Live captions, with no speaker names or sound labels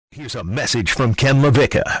Here's a message from Ken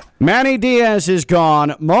LaVicka. Manny Diaz is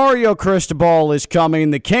gone. Mario Cristobal is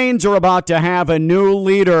coming. The Canes are about to have a new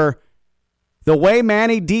leader. The way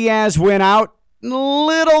Manny Diaz went out, a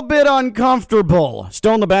little bit uncomfortable.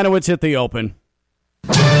 Stone Lebanowitz hit the open.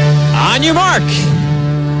 On your mark.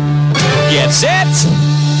 Get set.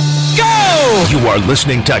 Go! You are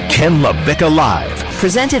listening to Ken LaVicka Live.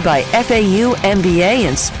 Presented by FAU MBA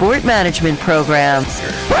and Sport Management Program. Turn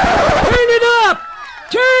it up!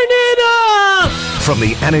 Turn it up! From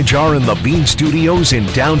the Anajar and Levine Studios in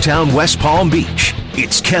downtown West Palm Beach,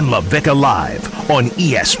 it's Ken LaVicka Live on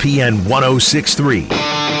ESPN 106.3.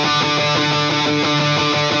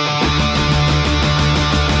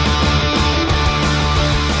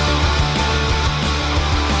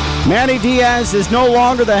 Manny Diaz is no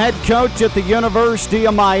longer the head coach at the University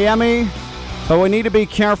of Miami, but we need to be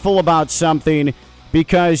careful about something.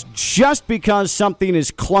 Because just because something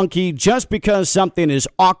is clunky, just because something is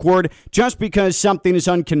awkward, just because something is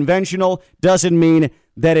unconventional, doesn't mean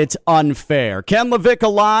that it's unfair. Ken LaVicka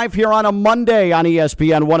Live here on a Monday on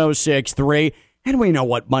ESPN 106.3. And we know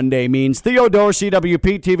what Monday means. Theo Dorsey,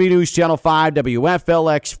 WPTV News Channel 5,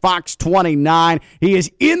 WFLX, Fox 29. He is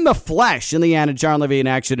in the flesh in the Anajar and Levine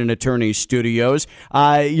Accident Attorney Studios.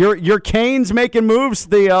 Your Canes making moves,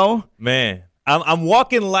 Theo. Man. I'm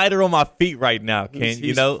walking lighter on my feet right now, Ken.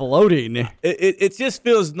 He's floating. It just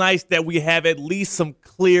feels nice that we have at least some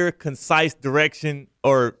clear, concise direction,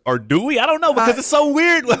 or do we? I don't know, because it's so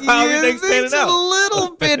weird how everything's panning out. It's a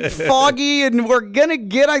little bit foggy, and we're going to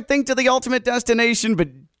get, I think, to the ultimate destination, but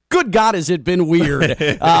good God, has it been weird.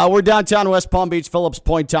 We're downtown West Palm Beach, Phillips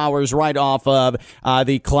Point Towers, right off of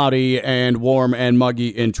the cloudy and warm and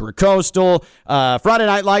muggy Intracoastal. Friday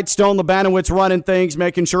Night Lights, Stone Lebanowitz running things,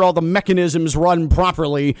 making sure all the mechanisms run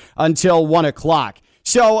properly until 1 o'clock.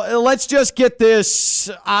 So let's just get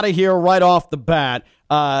this out of here right off the bat.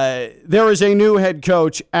 There is a new head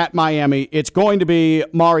coach at Miami. It's going to be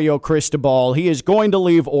Mario Cristobal. He is going to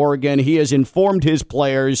leave Oregon. He has informed his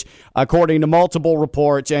players, according to multiple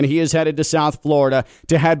reports, and he is headed to South Florida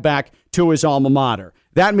to head back to his alma mater.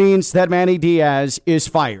 That means that Manny Diaz is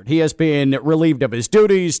fired. He has been relieved of his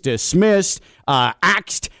duties, dismissed,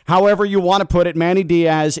 axed, however you want to put it. Manny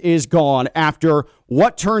Diaz is gone after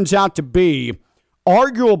what turns out to be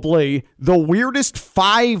arguably the weirdest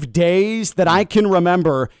 5 days that I can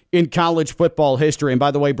remember in college football history. And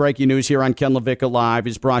by the way, breaking news here on Ken LaVicka Live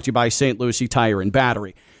is brought to you by St. Lucie Tire and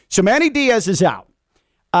Battery. So Manny Diaz is out.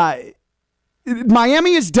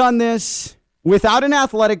 Miami has done this without an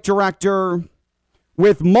athletic director,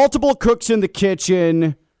 with multiple cooks in the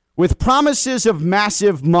kitchen, with promises of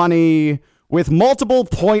massive money, with multiple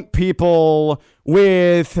point people,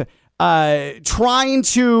 with trying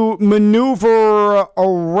to maneuver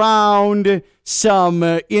around some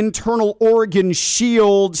internal Oregon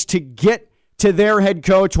shields to get to their head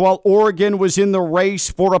coach while Oregon was in the race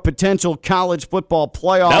for a potential college football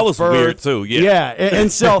playoff. That was berth. weird too. Yeah.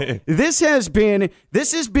 And so this has been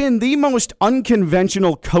the most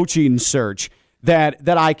unconventional coaching search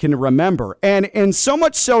that I can remember. And so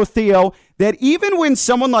much so, Theo, that even when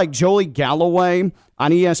someone like Joey Galloway on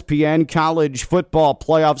ESPN College Football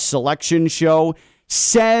Playoff Selection Show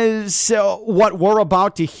says what we're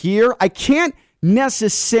about to hear, I can't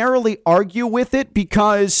necessarily argue with it,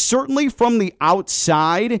 because certainly from the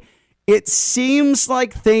outside, it seems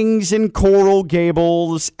like things in Coral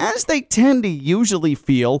Gables, as they tend to usually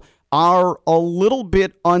feel, are a little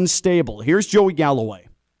bit unstable. Here's Joey Galloway.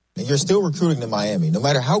 You're still recruiting to Miami. No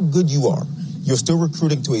matter how good you are, you're still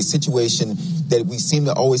recruiting to a situation that we seem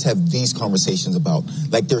to always have these conversations about.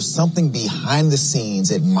 Like there's something behind the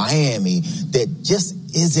scenes at Miami that just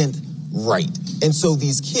isn't right. And so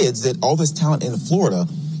these kids, that all this talent in Florida,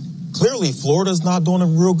 clearly Florida's not doing a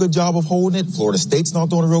real good job of holding it. Florida State's not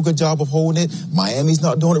doing a real good job of holding it. Miami's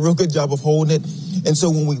not doing a real good job of holding it. And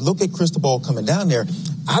so when we look at Cristobal coming down there,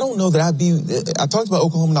 I don't know that I talked about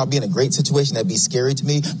Oklahoma not being a great situation. That'd be scary to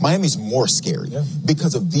me. Miami's more scary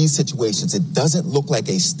because of these situations. It doesn't look like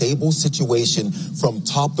a stable situation from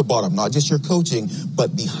top to bottom, not just your coaching,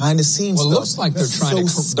 but behind the scenes. Well, it looks like they're trying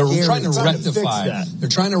to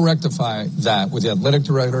rectify that with the athletic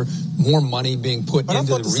director, more money being put into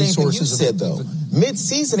the resources. Same thing you said, though.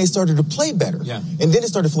 Mid-season, they started to play better. Yeah. And then it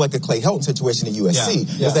started to feel like the Clay Helton situation at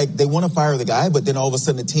USC. Yeah. It's like they want to fire the guy, but then all of a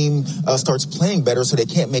sudden the team starts playing better, so they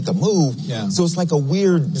can't make a move. Yeah. So it's like a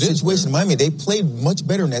weird situation in Miami. They played much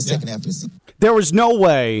better in that second half of the season. There was no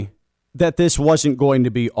way that this wasn't going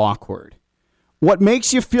to be awkward. What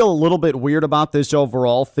makes you feel a little bit weird about this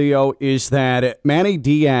overall, Theo, is that Manny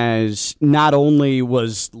Diaz not only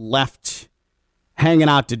was left hanging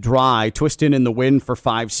out to dry, twisting in the wind for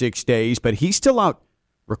 5-6 days, but he's still out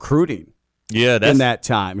recruiting. Yeah, in that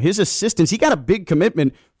time. His assistants, he got a big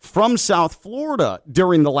commitment from South Florida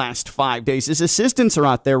during the last 5 days. His assistants are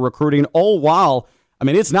out there recruiting all while, I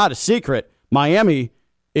mean, it's not a secret, Miami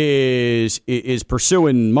is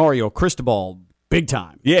pursuing Mario Cristobal big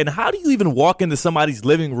time. Yeah, and how do you even walk into somebody's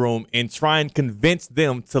living room and try and convince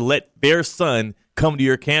them to let their son come to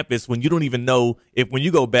your campus when you don't even know if when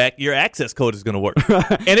you go back your access code is going to work?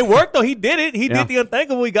 And it worked, though. He did it. He did the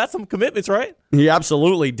unthinkable. He got some commitments, right? He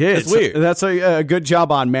absolutely did. It's weird. So that's a good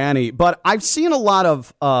job on Manny. But I've seen a lot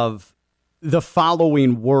of the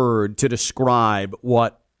following word to describe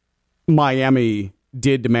what Miami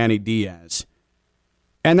did to Manny Diaz.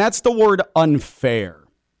 And that's the word unfair.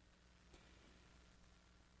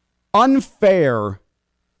 Unfair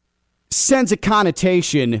sends a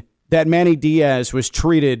connotation that Manny Diaz was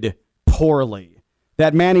treated poorly,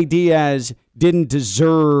 that Manny Diaz didn't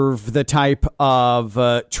deserve the type of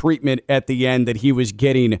treatment at the end that he was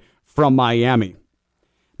getting from Miami.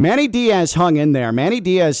 Manny Diaz hung in there. Manny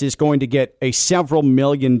Diaz is going to get a several $1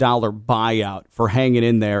 million buyout for hanging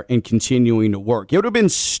in there and continuing to work. It would have been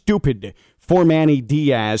stupid for Manny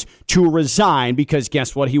Diaz to resign because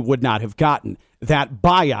guess what? He would not have gotten that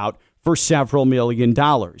buyout for several $1 million.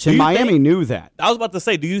 And Miami knew that. I was about to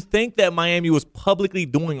say, do you think that Miami was publicly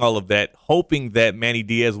doing all of that, hoping that Manny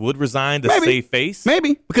Diaz would resign to save face?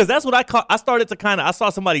 Maybe. Because that's what I started to I saw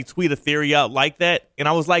somebody tweet a theory out like that, and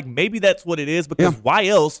I was like, maybe that's what it is, because why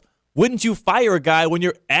else wouldn't you fire a guy when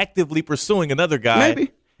you're actively pursuing another guy?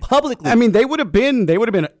 Maybe. Publicly. I mean, they would have been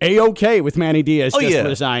A-okay with Manny Diaz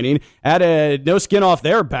resigning. Had no skin off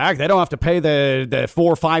their back. They don't have to pay the $4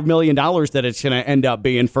 or $5 million that it's going to end up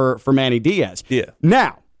being for Manny Diaz. Yeah.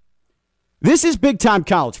 Now, this is big-time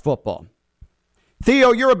college football.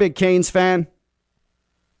 Theo, you're a big Canes fan.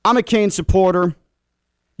 I'm a Canes supporter.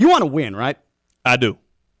 You want to win, right? I do.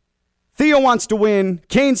 Theo wants to win.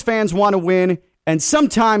 Canes fans want to win. And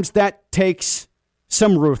sometimes that takes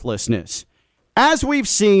some ruthlessness. As we've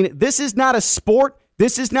seen, this is not a sport.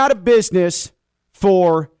 This is not a business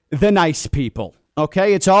for the nice people.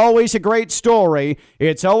 Okay? It's always a great story.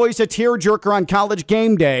 It's always a tearjerker on College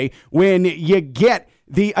game day when you get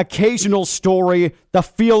the occasional story, the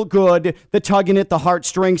feel good, the tugging at the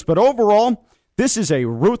heartstrings. But overall, this is a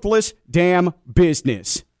ruthless damn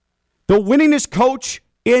business. The winningest coach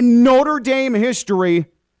in Notre Dame history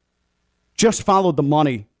just followed the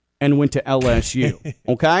money and went to LSU.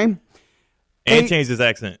 Okay? And changed his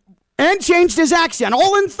accent. And changed his accent,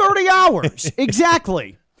 all in 30 hours.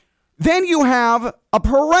 Exactly. Then you have a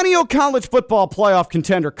perennial college football playoff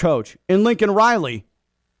contender coach in Lincoln Riley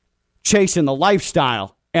chasing the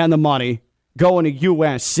lifestyle and the money, going to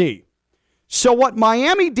USC. So what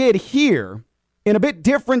Miami did here, in a bit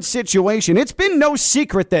different situation, it's been no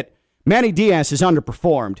secret that Manny Diaz has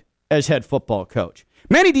underperformed as head football coach.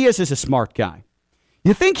 Manny Diaz is a smart guy.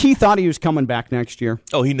 You think he thought he was coming back next year?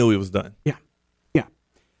 Oh, he knew he was done. Yeah.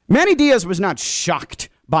 Manny Diaz was not shocked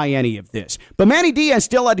by any of this. But Manny Diaz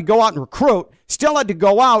still had to go out and recruit, still had to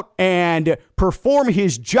go out and perform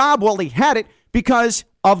his job while he had it because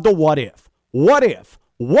of the what if. What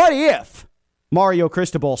if Mario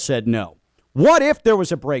Cristobal said no? What if there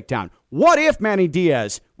was a breakdown? What if Manny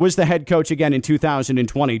Diaz was the head coach again in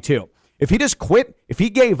 2022? If he just quit, if he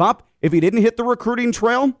gave up, if he didn't hit the recruiting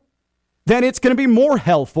trail, then it's going to be more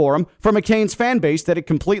hell for him from a Canes fan base that it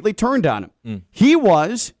completely turned on him. He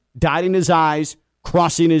was dotting his I's,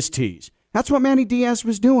 crossing his T's. That's what Manny Diaz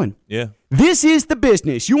was doing. Yeah. This is the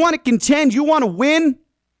business. You want to contend, you want to win,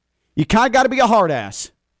 you kind of got to be a hard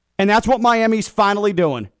ass. And that's what Miami's finally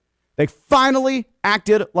doing. They finally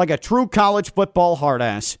acted like a true college football hard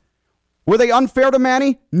ass. Were they unfair to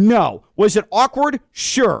Manny? No. Was it awkward?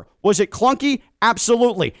 Sure. Was it clunky?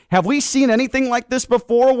 Absolutely. Have we seen anything like this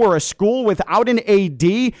before where a school without an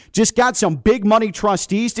AD just got some big money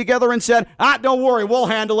trustees together and said, don't worry, we'll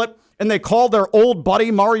handle it. And they called their old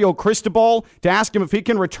buddy Mario Cristobal to ask him if he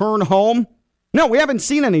can return home? No, we haven't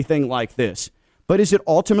seen anything like this. But is it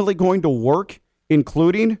ultimately going to work,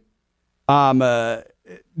 including Dan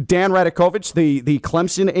Radakovich, the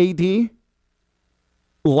Clemson AD,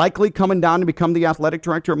 likely coming down to become the athletic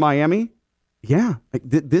director at Miami? Yeah,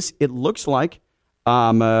 it looks like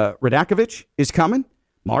Radakovich is coming.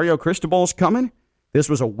 Mario Cristobal's coming. This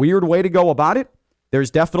was a weird way to go about it.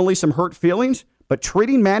 There's definitely some hurt feelings, but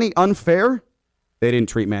treating Manny unfair, they didn't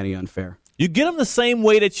treat Manny unfair. You get him the same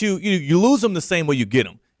way that you lose him the same way you get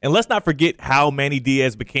him. And let's not forget how Manny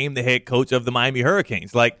Diaz became the head coach of the Miami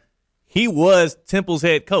Hurricanes. Like, he was Temple's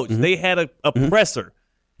head coach. Mm-hmm. They had a presser.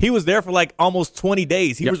 He was there for like almost 20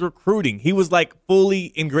 days. He was recruiting. He was like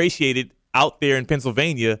fully ingratiated out there in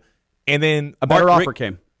Pennsylvania. And then a better offer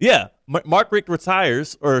came. Yeah. Mark Richt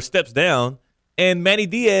retires or steps down, and Manny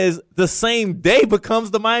Diaz the same day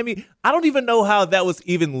becomes the Miami. I don't even know how that was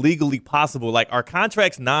even legally possible. Like, are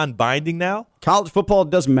contracts non-binding now? College football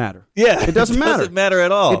doesn't matter. Yeah, it doesn't matter. It doesn't matter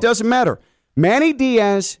at all. It doesn't matter. Manny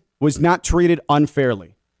Diaz was not treated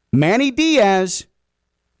unfairly. Manny Diaz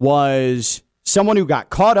was someone who got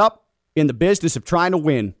caught up in the business of trying to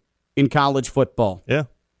win in college football. Yeah.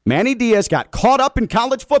 Manny Diaz got caught up in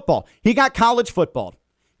college football. He got college football.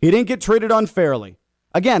 He didn't get treated unfairly.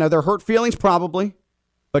 Again, are there hurt feelings? Probably.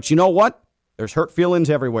 But you know what? There's hurt feelings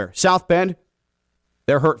everywhere. South Bend,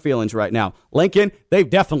 they're hurt feelings right now. Lincoln, they've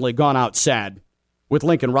definitely gone out sad with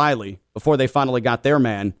Lincoln Riley before they finally got their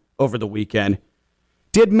man over the weekend.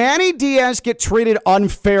 Did Manny Diaz get treated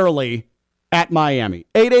unfairly at Miami?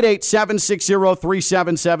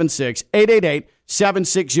 888-760-3776.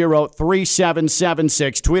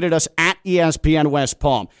 888-760-3776. Tweeted us at ESPN West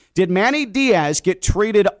Palm. Did Manny Diaz get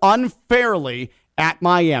treated unfairly at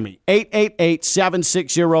Miami?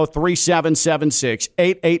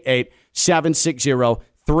 888-760-3776.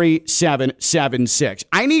 888-760-3776.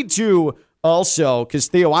 I need to also, because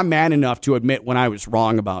Theo, I'm man enough to admit when I was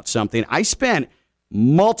wrong about something. I spent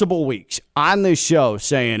multiple weeks on this show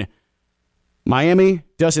saying Miami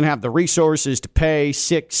doesn't have the resources to pay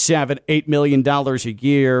 $6, $7, $8 million a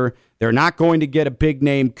year. They're not going to get a big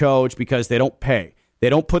name coach because they don't pay. They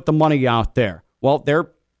don't put the money out there. Well,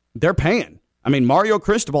 they're paying. I mean, Mario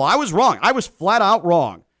Cristobal, I was wrong. I was flat out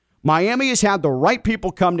wrong. Miami has had the right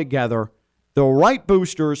people come together, the right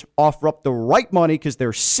boosters offer up the right money because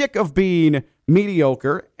they're sick of being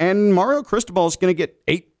mediocre, and Mario Cristobal is going to get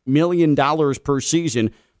 $8 million per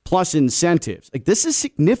season plus incentives. Like, this is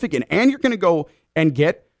significant, and you're going to go and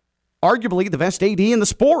get arguably the best AD in the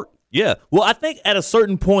sport. Yeah. Well, I think at a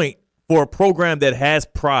certain point for a program that has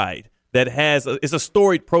pride, that has it's a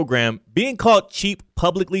storied program, being called cheap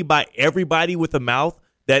publicly by everybody with a mouth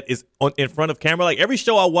that is in front of camera. Like, every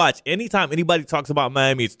show I watch, anytime anybody talks about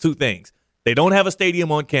Miami, it's two things. They don't have a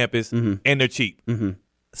stadium on campus, and they're cheap.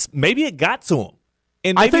 Maybe it got to them.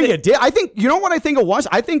 And I think it did. I think, you know what I think it was?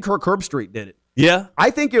 I think Kirk Herbstreit did it. Yeah. I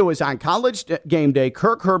think it was on College game day,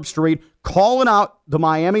 Kirk Herbstreit calling out the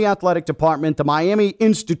Miami Athletic Department, the Miami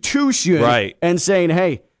institution, right, and saying,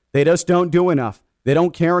 hey, they just don't do enough. They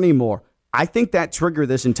don't care anymore. I think that triggered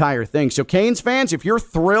this entire thing. So, Canes fans, if you're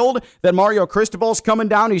thrilled that Mario Cristobal's coming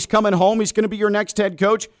down, he's coming home, he's going to be your next head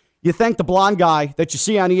coach, you thank the blonde guy that you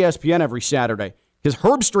see on ESPN every Saturday. Because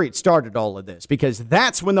Herbstreit started all of this. Because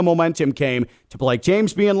that's when the momentum came to Blake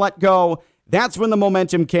James being let go. That's when the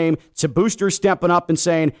momentum came to boosters stepping up and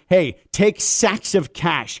saying, hey, take sacks of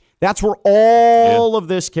cash. That's where all of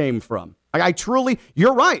this came from. I truly,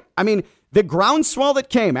 you're right. I mean, the groundswell that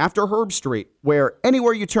came after Herbstreit, where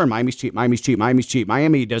anywhere you turn, Miami's cheap, Miami's cheap, Miami's cheap,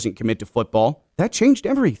 Miami doesn't commit to football, that changed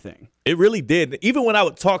everything. It really did. Even when I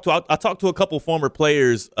talked to a couple former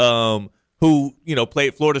players who,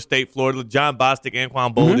 played Florida State, Florida, John Bostic,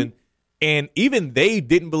 Anquan Bolden, and even they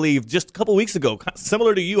didn't believe just a couple weeks ago,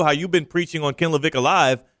 similar to you, how you've been preaching on Ken LaVicka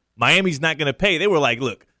Live, Miami's not going to pay. They were like,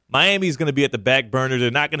 look, Miami's going to be at the back burner.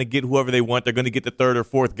 They're not going to get whoever they want. They're going to get the third or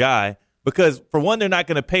fourth guy because, for one, they're not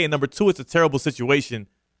going to pay, and number two, it's a terrible situation.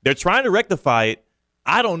 They're trying to rectify it.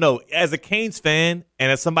 I don't know. As a Canes fan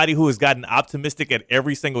and as somebody who has gotten optimistic at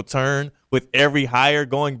every single turn with every hire,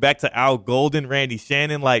 going back to Al Golden, Randy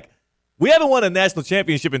Shannon, like, we haven't won a national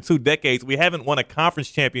championship in 2 decades. We haven't won a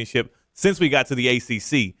conference championship since we got to the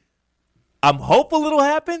ACC. I'm hopeful it'll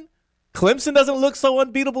happen. Clemson doesn't look so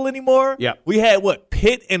unbeatable anymore. Yeah. We had,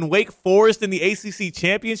 Pitt and Wake Forest in the ACC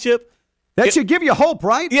championship. That should give you hope,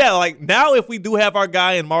 right? Yeah, like, now if we do have our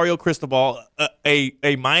guy in Mario Cristobal,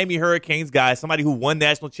 a Miami Hurricanes guy, somebody who won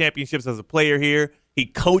national championships as a player here, he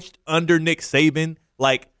coached under Nick Saban.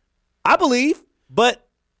 Like, I believe, but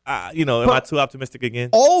am I too optimistic again?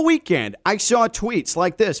 All weekend, I saw tweets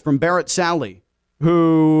like this from Barrett Sally,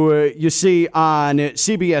 who you see on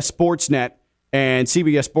CBS Sportsnet and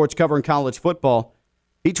CBS Sports covering college football.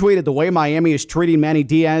 He tweeted, the way Miami is treating Manny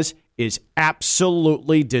Diaz is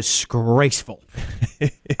absolutely disgraceful.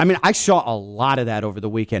 I mean, I saw a lot of that over the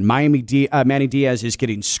weekend. Manny Diaz is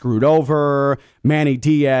getting screwed over. Manny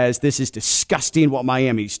Diaz, this is disgusting what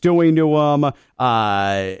Miami's doing to him.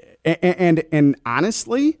 And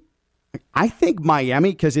honestly, I think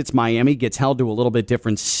Miami, because it's Miami, gets held to a little bit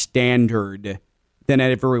different standard than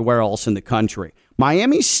everywhere else in the country.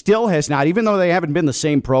 Miami still has not, even though they haven't been the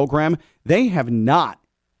same program, they have not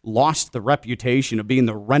lost the reputation of being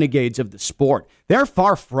the renegades of the sport. They're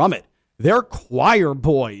far from it. They're choir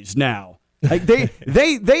boys now. Like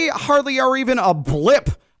they hardly are even a blip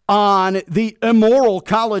on the immoral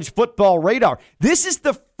college football radar. This is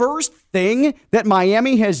the first thing that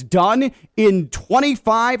Miami has done in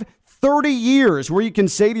 25, 30 years where you can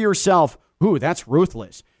say to yourself, ooh, that's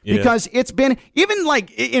ruthless. Yeah. Because it's been, even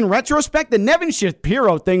like in retrospect, the Nevin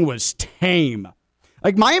Shapiro thing was tame.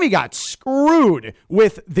 Like, Miami got screwed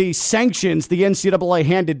with the sanctions the NCAA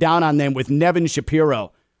handed down on them with Nevin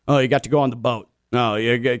Shapiro. Oh, you got to go on the boat. Oh,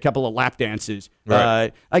 you get a couple of lap dances.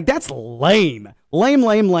 Right. Like, that's lame.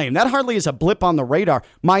 Lame. That hardly is a blip on the radar.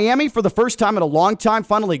 Miami, for the first time in a long time,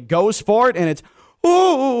 finally goes for it, and it's,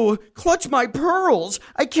 oh, clutch my pearls.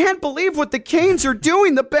 I can't believe what the Canes are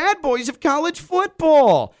doing, the bad boys of college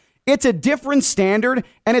football. It's a different standard,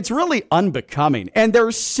 and it's really unbecoming. And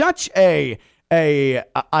there's such a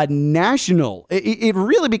national, it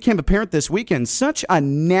really became apparent this weekend, such a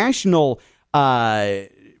national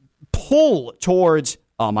pull towards,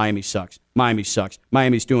 oh, Miami sucks.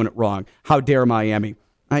 Miami's doing it wrong. How dare Miami?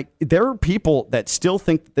 There are people that still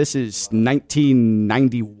think that this is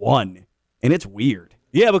 1991, and it's weird.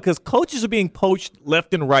 Yeah, because coaches are being poached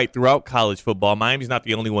left and right throughout college football. Miami's not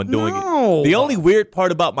the only one doing it. The only weird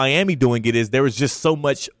part about Miami doing it is there was just so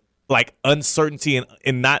much like uncertainty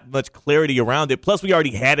and not much clarity around it. Plus, we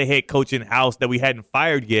already had a head coach in-house that we hadn't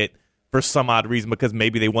fired yet for some odd reason because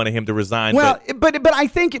maybe they wanted him to resign. Well, but I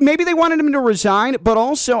think maybe they wanted him to resign, but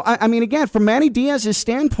also, I mean, again, from Manny Diaz's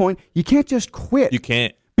standpoint, you can't just quit. You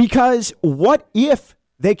can't. Because what if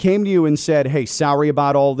they came to you and said, hey, sorry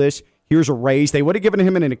about all this, here's a raise. They would have given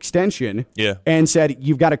him an extension and said,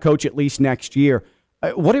 you've got to coach at least next year.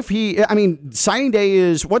 What if signing day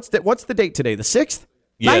is, what's the date today, the 6th?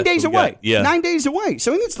 Yeah, 9 days away. 9 days away.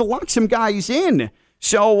 So he needs to lock some guys in.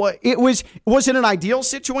 So was it an ideal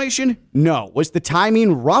situation? No. Was the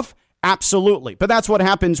timing rough? Absolutely. But that's what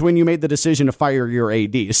happens when you made the decision to fire your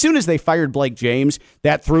AD. As soon as they fired Blake James,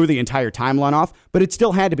 that threw the entire timeline off, but it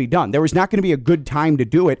still had to be done. There was not going to be a good time to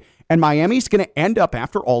do it, and Miami's going to end up,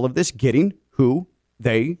 after all of this, getting who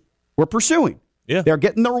they were pursuing. Yeah. They're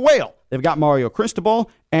getting their whale. They've got Mario Cristobal,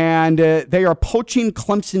 and they are poaching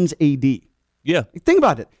Clemson's AD. Yeah. Think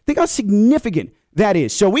about it. Think how significant that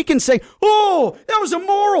is. So we can say, oh, that was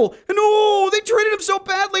immoral. And oh, they treated him so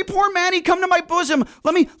badly. Poor Manny, come to my bosom.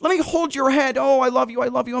 Let me hold your head. Oh, I love you.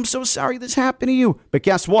 I'm so sorry this happened to you. But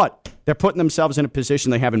guess what? They're putting themselves in a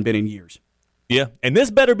position they haven't been in years. Yeah, and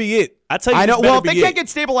this better be it. I tell you, I know. Well, if they can't get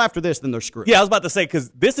stable after this, then they're screwed. Yeah, I was about to say,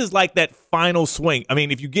 because this is like that final swing. I mean,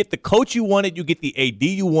 if you get the coach you wanted, you get the AD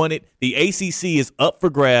you wanted, the ACC is up for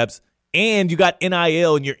grabs, and you got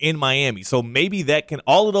NIL and you're in Miami. So maybe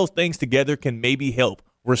all of those things together can maybe help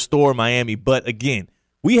restore Miami. But again,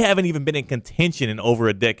 we haven't even been in contention in over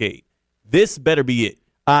a decade. This better be it.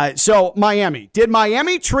 So Miami. Did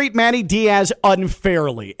Miami treat Manny Diaz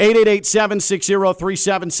unfairly?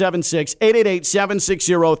 888-760-3776.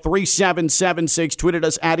 888-760-3776. Tweeted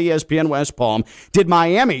us at ESPN West Palm. Did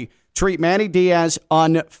Miami treat Manny Diaz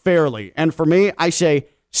unfairly? And for me, I say,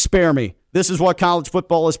 spare me. This is what college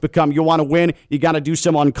football has become. You want to win, you got to do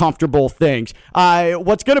some uncomfortable things.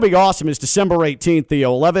 What's going to be awesome is December 18th,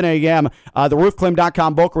 Theo, 11 a.m., the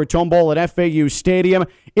roofclaim.com Boca Raton Bowl at FAU Stadium.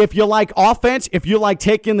 If you like offense, if you like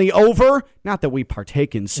taking the over, not that we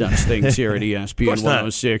partake in such things here at ESPN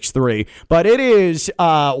 106.3, but it is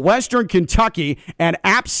Western Kentucky and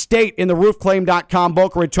App State in the roofclaim.com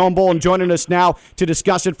Boca Raton Bowl. And joining us now to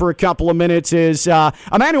discuss it for a couple of minutes is a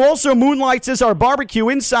man who also moonlights as our barbecue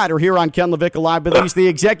insider here on Ken LaVicka Live, but he's the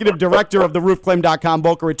executive director of the roofclaim.com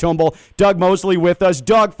Boca Raton Bowl. Doug Mosley with us.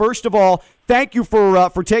 Doug, first of all, thank you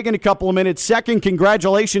for taking a couple of minutes. Second,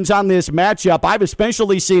 congratulations on this matchup. I've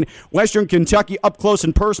especially seen Western Kentucky up close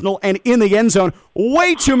and personal and in the end zone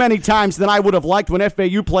way too many times than I would have liked when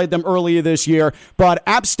FAU played them earlier this year. But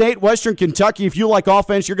App State, Western Kentucky, if you like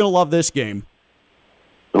offense, you're going to love this game.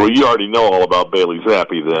 Well, you already know all about Bailey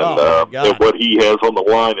Zappi then, and what he has on the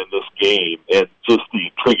line in this game, and just the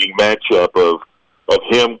intriguing matchup of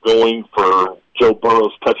him going for Joe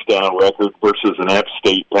Burrow's touchdown record versus an App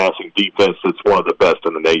State passing defense that's one of the best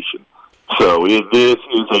in the nation. So this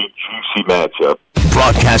is a juicy matchup.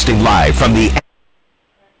 Broadcasting live from the...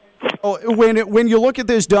 When you look at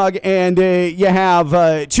this, Doug, and you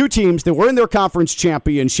have two teams that were in their conference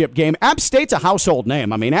championship game, App State's a household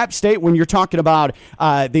name. I mean, App State, when you're talking about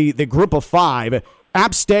the group of five,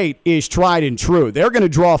 App State is tried and true. They're going to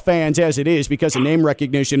draw fans as it is because of name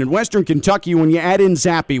recognition. In Western Kentucky, when you add in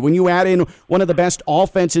Zappi, when you add in one of the best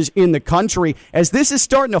offenses in the country, as this is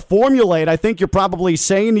starting to formulate, I think you're probably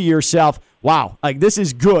saying to yourself, wow, like this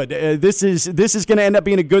is good. This is going to end up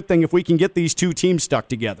being a good thing if we can get these two teams stuck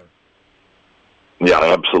together. Yeah,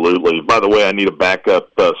 absolutely. By the way, I need a backup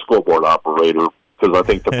scoreboard operator because I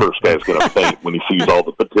think the first guy's going to faint when he sees all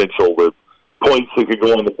the potential with points that could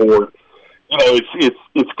go on the board.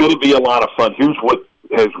 it's going to be a lot of fun. Here's what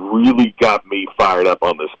has really got me fired up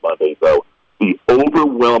on this Monday, though. The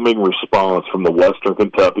overwhelming response from the Western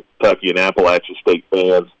Kentucky and Appalachian State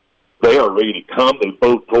fans. They are ready to come. They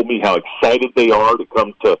both told me how excited they are to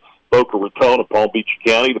come to Boca Raton and Palm Beach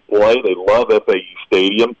County to play. They love FAU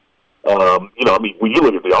Stadium. When you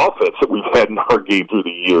look at the offense that we've had in our game through the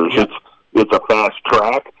years, it's a fast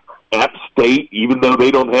track. App State, even though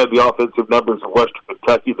they don't have the offensive numbers of Western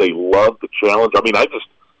Kentucky, they love the challenge. I mean, they're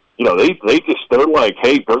like,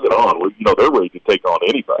 hey, bring it on. They're ready to take on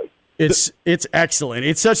anybody. It's excellent.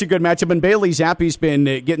 It's such a good matchup. And Bailey Zappi's been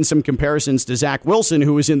getting some comparisons to Zach Wilson,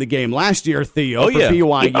 who was in the game last year, Theo, for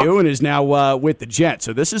BYU, and is now with the Jets.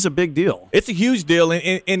 So this is a big deal. It's a huge deal.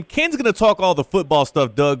 And Ken's going to talk all the football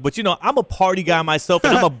stuff, Doug. But, I'm a party guy myself,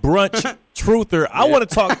 and I'm a brunch truther. I want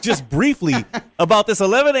to talk just briefly about this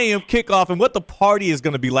 11 a.m. kickoff and what the party is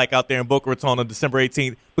going to be like out there in Boca Raton on December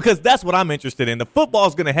 18th, because that's what I'm interested in. The football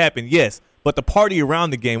is going to happen, yes, but the party around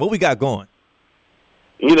the game, what we got going?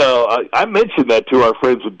 I mentioned that to our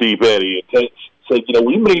friends at Deep Eddy and said,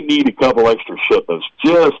 we may need a couple extra shipments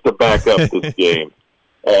just to back up this game.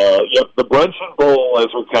 The Brunson Bowl, as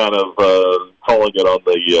we're kind of calling it on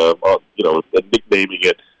the nicknaming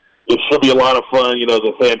it, it should be a lot of fun.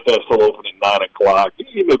 The Fan Fest will open at 9 o'clock.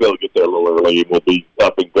 Maybe they'll get there a little early and we'll be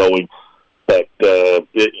up and going. But,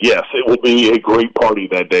 yes, it will be a great party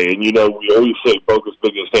that day. And, we always say Boca's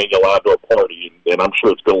biggest annual outdoor party, and I'm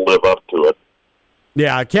sure it's going to live up to it.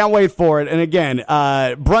 Yeah, I can't wait for it. And again,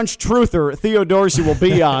 brunch truther Theo Dorsey will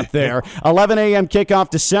be out there. 11 a.m. kickoff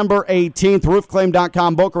December 18th.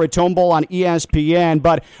 Roofclaim.com, Boca Raton Bowl on ESPN.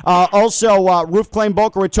 But also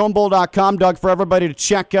roofclaimBocaRatonBowl.com, Doug, for everybody to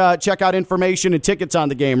check out information and tickets on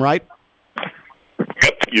the game, right?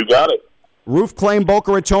 Yep, you got it.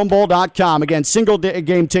 RoofClaimBocaRatonBowl.com. Again, single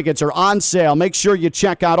game tickets are on sale. Make sure you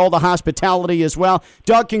check out all the hospitality as well.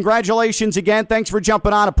 Doug, congratulations again. Thanks for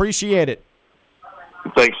jumping on. Appreciate it.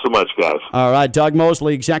 Thanks so much, guys. All right, Doug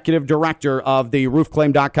Mosley, Executive Director of the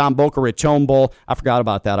RoofClaim.com Boca Raton Bowl. I forgot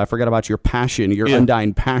about that. I forgot about your passion, your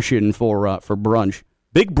undying passion for brunch.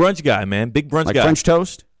 Big brunch guy, man. Big brunch guy. Like French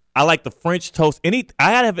toast? I like the French toast. I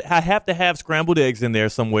have to have scrambled eggs in there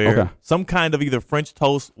somewhere. Okay. Some kind of either French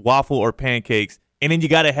toast, waffle, or pancakes. And then you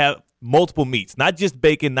got to have multiple meats, not just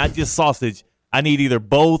bacon, not just sausage. I need either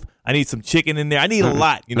both. I need some chicken in there. I need a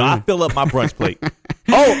lot. I fill up my brunch plate.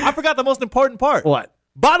 Oh, I forgot the most important part. What?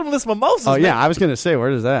 Bottomless mimosas. Oh, yeah, I was going to say, where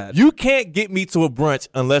is that? You can't get me to a brunch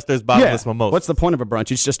unless there's bottomless mimosas. What's the point of a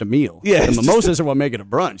brunch? It's just a meal. Yeah, the mimosas are what make it a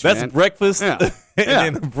brunch. That's man. Breakfast, and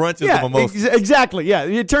then the brunch is the mimosas. Exactly, yeah.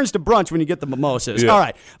 It turns to brunch when you get the mimosas. Yeah. All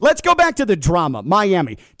right, let's go back to the drama.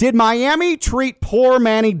 Miami. Did Miami treat poor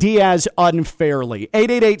Manny Diaz unfairly?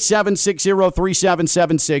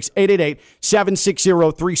 888-760-3776,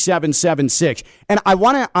 888-760-3776. And I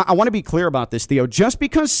want to be clear about this, Theo. Just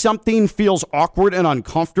because something feels awkward and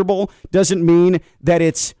uncomfortable doesn't mean that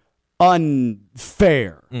it's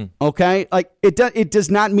unfair. Okay, like it does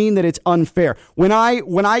not mean that it's unfair. When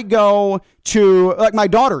I go to, like, my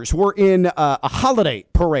daughters were in a holiday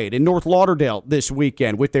parade in North Lauderdale this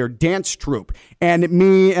weekend with their dance troupe, and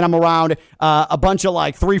I'm around a bunch of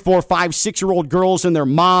like 3, 4, 5, 6-year-old girls and their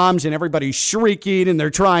moms, and everybody's shrieking and they're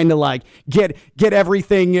trying to like get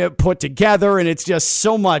everything put together, and it's just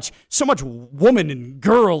so much woman and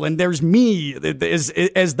girl, and there's me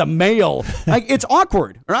as the male. Like, it's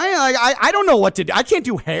awkward, right? Like, I don't know what to do. I can't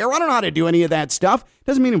do hair. I don't know how to do any of that stuff.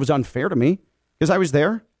 Doesn't mean it was unfair to me because I was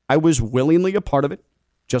there. I was willingly a part of it,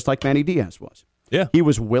 just like Manny Diaz was. Yeah. He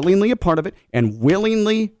was willingly a part of it and willing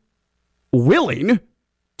to bring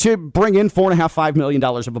in $4.5 million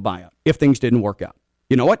of a buyout if things didn't work out.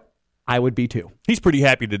 You know what? I would be too. He's pretty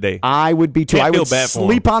happy today. I would be too. I would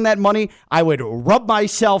sleep on that money. I would rub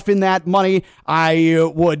myself in that money. I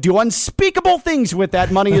would do unspeakable things with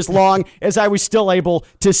that money as long as I was still able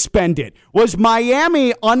to spend it. Was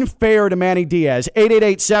Miami unfair to Manny Diaz?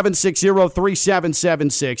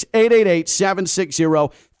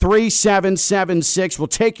 888-760-3776. 888-760-3776. We'll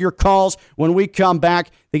take your calls when we come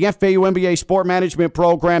back. The FAU MBA Sport Management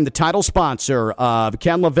Program, the title sponsor of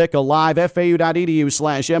Ken LaVicka Live,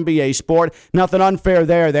 FAU.edu/MBA Sport. Nothing unfair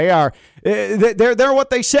there. They're what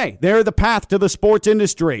they say. They're the path to the sports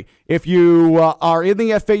industry. If you are in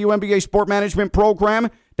the FAU MBA Sport Management Program,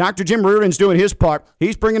 Dr. Jim Reardon's doing his part.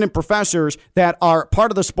 He's bringing in professors that are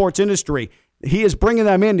part of the sports industry. He is bringing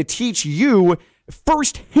them in to teach you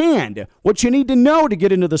firsthand what you need to know to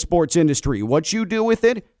get into the sports industry. What you do with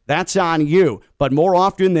it, that's on you. But more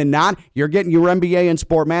often than not, you're getting your MBA in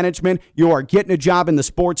sport management. You are getting a job in the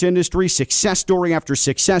sports industry, success story after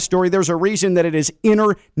success story. There's a reason that it is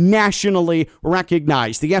internationally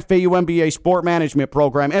recognized. The FAU MBA Sport Management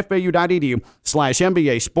Program,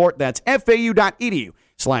 fau.edu/MBA Sport. That's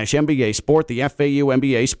fau.edu/MBA Sport, the FAU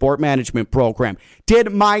MBA Sport Management Program.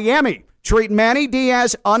 Did Miami treat Manny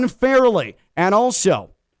Diaz unfairly? And also,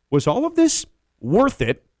 was all of this worth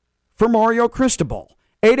it for Mario Cristobal?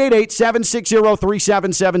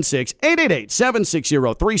 888-760-3776.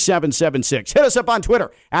 888-760-3776. Hit us up on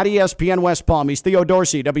Twitter at ESPN West Palm. He's Theo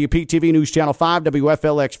Dorsey, WPTV News Channel 5,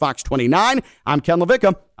 WFLX Fox 29. I'm Ken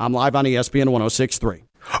LaVicka. I'm live on ESPN 106.3.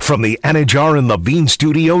 From the Anajar and Levine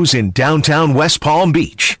Studios in downtown West Palm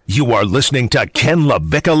Beach, you are listening to Ken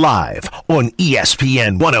LaVicka Live on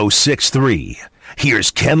ESPN 106.3.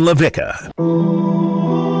 Here's Ken LaVicka.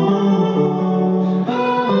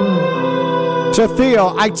 So,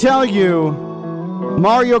 Theo, I tell you,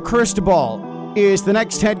 Mario Cristobal is the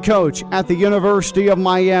next head coach at the University of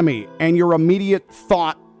Miami, and your immediate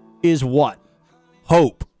thought is what?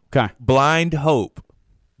 Hope. Okay. Blind hope.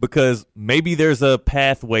 Because maybe there's a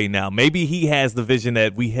pathway now. Maybe he has the vision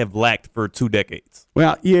that we have lacked for 2 decades.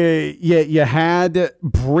 Well, you had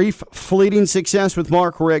brief, fleeting success with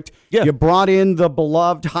Mark Richt. Yeah. You brought in the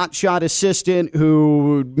beloved hotshot assistant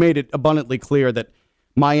who made it abundantly clear that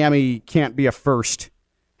Miami can't be a first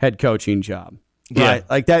head coaching job. Right? Yeah.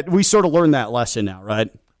 Like that, we sort of learned that lesson now, right?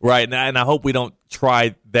 Right, and I hope we don't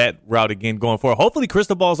try that route again going forward. Hopefully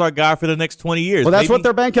Cristobal's our guy for the next 20 years. Well, that's what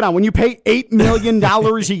they're banking on. When you pay $8 million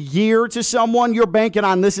a year to someone, you're banking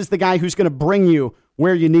on this is the guy who's going to bring you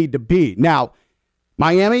where you need to be. Now,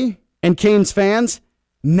 Miami and Canes fans,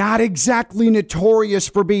 not exactly notorious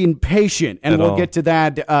for being patient, and we'll get to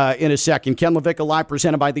that in a second. Ken LaVicka Live,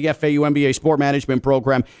 presented by the FAU MBA Sport Management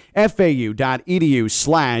Program,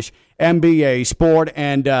 fau.edu/MBA Sport,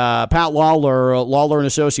 and Pat Lawler &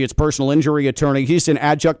 Associates personal injury attorney. He's an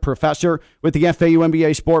adjunct professor with the FAU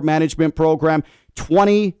MBA Sport Management Program,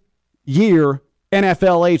 20-year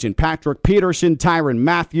NFL agent. Patrick Peterson, Tyrann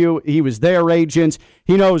Mathieu, he was their agent.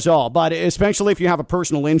 He knows all, but especially if you have a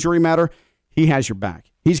personal injury matter, he has your back.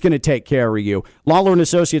 He's going to take care of you. Lawler &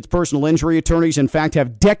 Associates personal injury attorneys, in fact,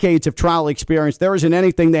 have decades of trial experience. There isn't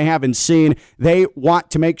anything they haven't seen. They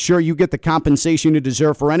want to make sure you get the compensation you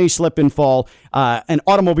deserve for any slip and fall, an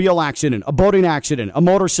automobile accident, a boating accident, a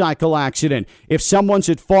motorcycle accident. If someone's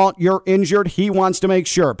at fault, you're injured, he wants to make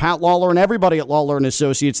sure, Pat Lawler and everybody at Lawler &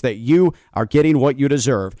 Associates, that you are getting what you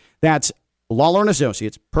deserve. That's Lawler &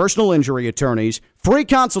 Associates, personal injury attorneys, free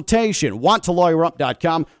consultation,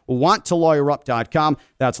 wanttolawyerup.com, wanttolawyerup.com.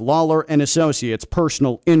 That's Lawler & Associates,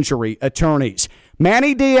 personal injury attorneys.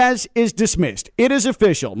 Manny Diaz is dismissed. It is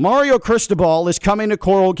official. Mario Cristobal is coming to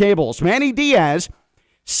Coral Gables. Manny Diaz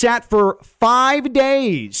sat for 5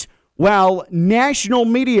 days while national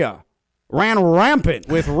media ran rampant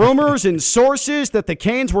with rumors and sources that the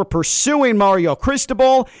Canes were pursuing Mario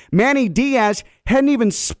Cristobal. Manny Diaz hadn't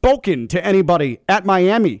even spoken to anybody at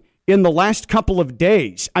Miami in the last couple of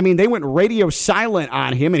days. I mean, they went radio silent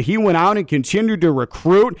on him, and he went out and continued to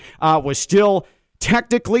recruit, was still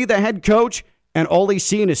technically the head coach, and all he's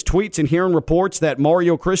seeing is tweets and hearing reports that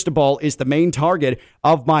Mario Cristobal is the main target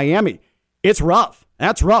of Miami. It's rough.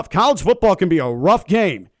 That's rough. College football can be a rough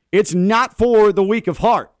game. It's not for the weak of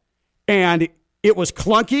heart. And it was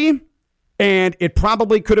clunky, and it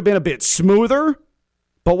probably could have been a bit smoother,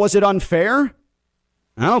 but was it unfair?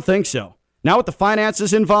 I don't think so. Not with the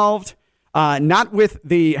finances involved, not with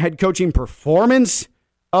the head coaching performance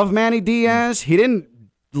of Manny Diaz. He didn't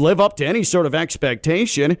live up to any sort of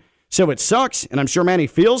expectation, so it sucks, and I'm sure Manny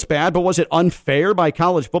feels bad, but was it unfair by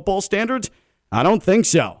college football standards? I don't think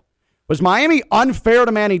so. Was Miami unfair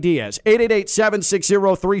to Manny Diaz?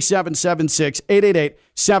 888-760-3776.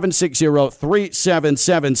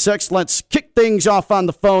 888-760-3776. Let's kick things off on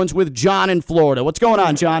the phones with John in Florida. What's going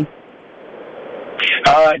on, John?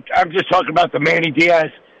 I'm just talking about the Manny Diaz.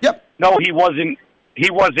 Yep. No, he wasn't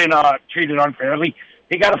treated unfairly.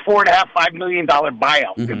 He got a $4.5 million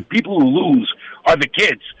buyout. Mm-hmm. The people who lose are the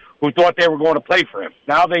kids who thought they were going to play for him.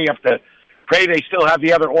 Now they have to pray they still have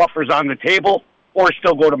the other offers on the table, or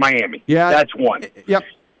still go to Miami. Yeah. That's one. Yep.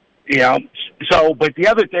 You know, so, but the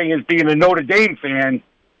other thing is being a Notre Dame fan,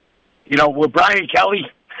 you know, with Brian Kelly,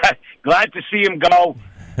 glad to see him go.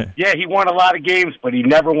 Yeah, he won a lot of games, but he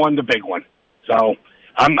never won the big one. So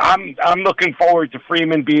I'm looking forward to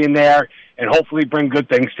Freeman being there and hopefully bring good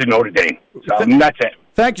things to Notre Dame. So that's it.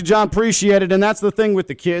 Thank you, John. Appreciate it. And that's the thing with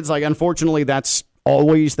the kids. Like, unfortunately, that's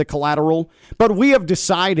always the collateral. But we have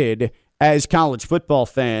decided as college football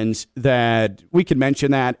fans that we can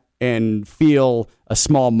mention that and feel a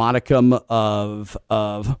small modicum of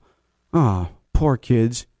poor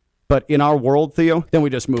kids. But in our world, Theo, then we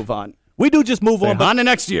just move on. We do just move on. On to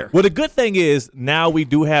next year. Well, the good thing is now we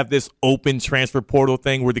do have this open transfer portal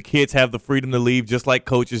thing where the kids have the freedom to leave just like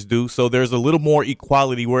coaches do. So there's a little more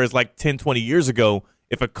equality, whereas like 10, 20 years ago,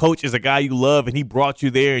 if a coach is a guy you love and he brought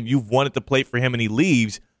you there and you've wanted to play for him and he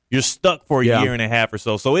leaves, you're stuck for a year and a half or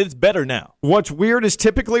so. So it's better now. What's weird is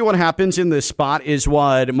typically what happens in this spot is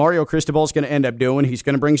what Mario Cristobal is going to end up doing. He's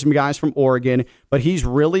going to bring some guys from Oregon, but he's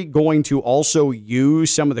really going to also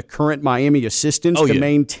use some of the current Miami assistants to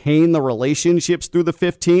maintain the relationships through the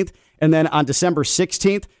 15th. And then on December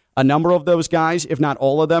 16th, a number of those guys, if not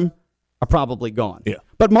all of them, are probably gone. Yeah.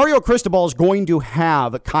 But Mario Cristobal is going to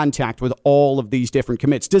have contact with all of these different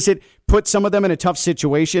commits. Does it put some of them in a tough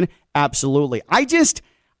situation? Absolutely.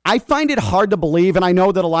 I find it hard to believe, and I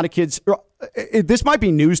know that a lot of kids, this might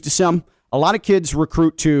be news to some, a lot of kids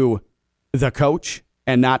recruit to the coach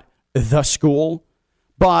and not the school,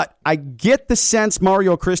 but I get the sense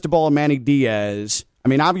Mario Cristobal and Manny Diaz, I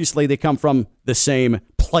mean, obviously they come from the same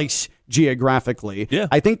place geographically. Yeah.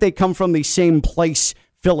 I think they come from the same place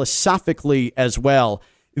philosophically as well.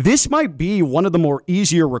 This might be one of the more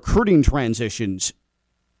easier recruiting transitions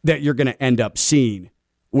that you're going to end up seeing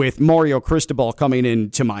with Mario Cristobal coming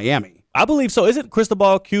into Miami. I believe so. Isn't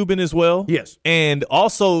Cristobal Cuban as well? Yes. And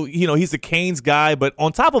also, he's a Canes guy. But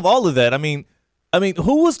on top of all of that, I mean,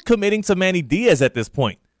 who was committing to Manny Diaz at this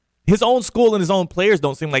point? His own school and his own players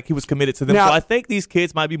don't seem like he was committed to them. Now, so I think these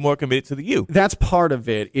kids might be more committed to the U. That's part of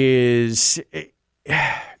it is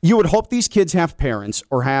you would hope these kids have parents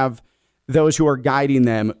or have those who are guiding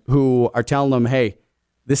them who are telling them, hey,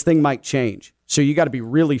 this thing might change. So you got to be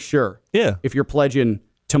really sure if you're pledging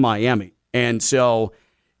to Miami. And so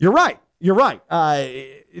you're right.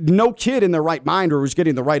 No kid in their right mind or who's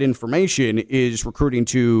getting the right information is recruiting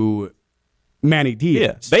to Manny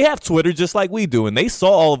Diaz. Yeah, they have Twitter just like we do, and they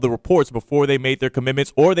saw all of the reports before they made their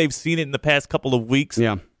commitments, or they've seen it in the past couple of weeks.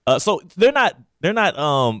 Yeah. So they're not.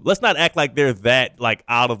 Let's not act like they're that like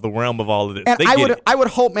out of the realm of all of this. And I would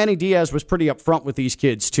hope Manny Diaz was pretty upfront with these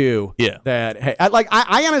kids too. Yeah. That hey,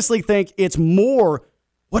 I honestly think it's more.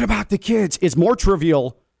 What about the kids? It's more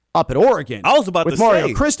trivial up at Oregon. I was about with to Mario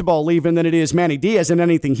say Cristobal leaving than it is Manny Diaz and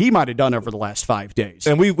anything he might have done over the last 5 days.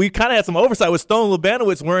 And we kind of had some oversight with Stone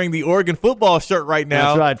Labanowitz wearing the Oregon football shirt right now.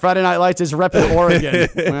 That's right. Friday Night Lights is repping Oregon.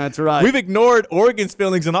 That's right. We've ignored Oregon's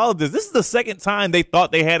feelings in all of this. This is the second time they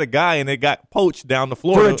thought they had a guy and they got poached down the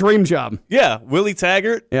floor. For a dream job. Yeah. Willie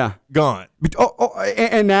Taggart. Yeah. Gone.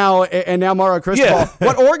 And now Mario Cristobal. Yeah.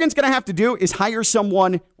 What Oregon's going to have to do is hire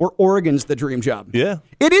someone where Oregon's the dream job. Yeah.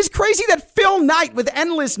 It is crazy that Phil Knight with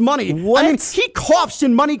endless money. What? I mean, he coughs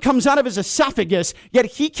and money comes out of his esophagus, yet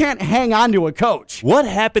he can't hang on to a coach. What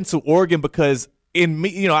happened to Oregon? Because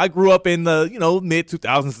I grew up in the mid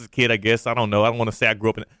 2000s as a kid. I guess I don't know. I don't want to say I grew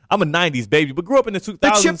up in. I'm a 90s baby, but grew up in the 2000s.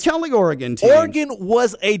 The Chip Kelly Oregon team. Oregon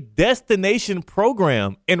was a destination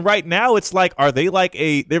program, and right now it's like, are they like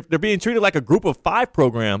they're being treated like a group of 5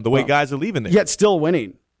 program? The way guys are leaving there, yet still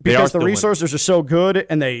winning because the resources are so good,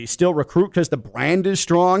 and they still recruit because the brand is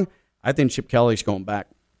strong. I think Chip Kelly's going back.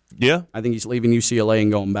 Yeah. I think he's leaving UCLA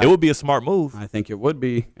and going back. It would be a smart move. I think it would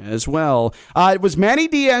be as well. It was Manny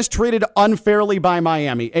Diaz treated unfairly by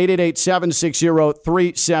Miami.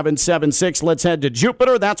 888-760-3776. Let's head to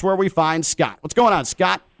Jupiter. That's where we find Scott. What's going on,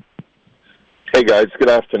 Scott? Hey, guys. Good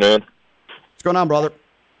afternoon. What's going on, brother?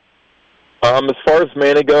 As far as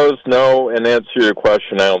Manny goes, no. And to answer your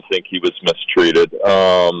question, I don't think he was mistreated.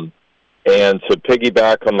 And to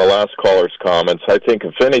piggyback on the last caller's comments, I think,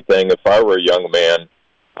 if anything, if I were a young man,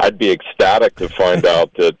 I'd be ecstatic to find out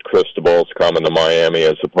that Cristobal's coming to Miami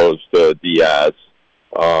as opposed to Diaz.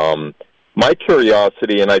 My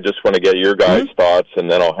curiosity, and I just want to get your guys' thoughts, and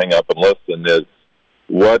then I'll hang up and listen, is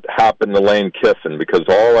what happened to Lane Kiffin? Because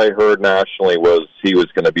all I heard nationally was he was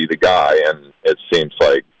going to be the guy, and it seems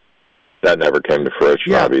like that never came to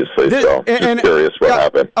fruition, obviously. So just curious what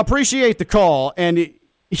happened. Appreciate the call, and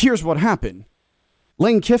here's what happened.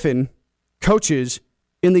 Lane Kiffin coaches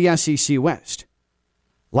in the SEC West.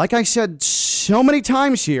 Like I said so many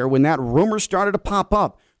times here when that rumor started to pop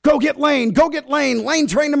up, go get Lane, Lane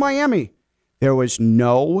trained to Miami. There was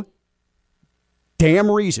no damn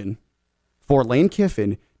reason for Lane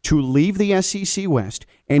Kiffin to leave the SEC West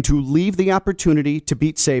and to leave the opportunity to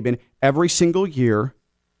beat Saban every single year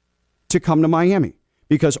to come to Miami,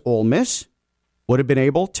 because Ole Miss would have been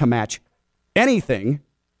able to match anything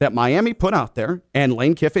that Miami put out there, and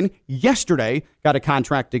Lane Kiffin yesterday got a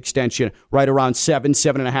contract extension right around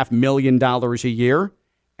 $7.5 million a year,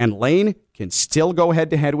 and Lane can still go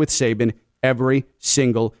head-to-head with Saban every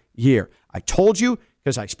single year. I told you,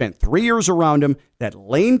 because I spent 3 years around him, that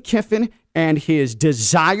Lane Kiffin and his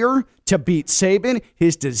desire to beat Saban,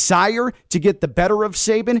 his desire to get the better of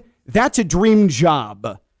Saban, that's a dream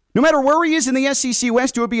job. No matter where he is in the SEC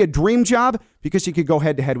West, it would be a dream job because he could go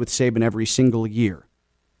head-to-head with Saban every single year.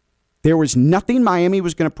 There was nothing Miami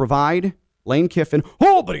was going to provide Lane Kiffin.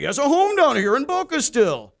 Oh, but he has a home down here in Boca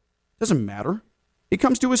still. Doesn't matter. He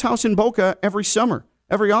comes to his house in Boca every summer,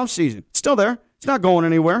 every offseason. It's still there. It's not going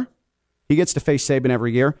anywhere. He gets to face Saban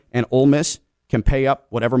every year, and Ole Miss can pay up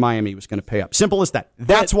whatever Miami was going to pay up. Simple as that.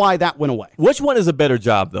 That's why that went away. Which one is a better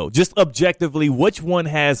job, though? Just objectively, which one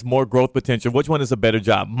has more growth potential? Which one is a better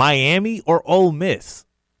job, Miami or Ole Miss?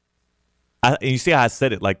 And you see how I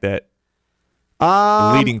said it like that?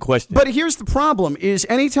 Leading question. But here's the problem, is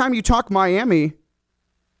anytime you talk Miami,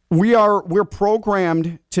 we're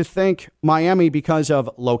programmed to think Miami because of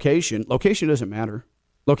location. Location doesn't matter.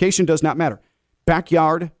 Location does not matter.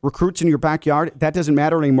 Backyard, recruits in your backyard, that doesn't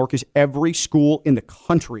matter anymore because every school in the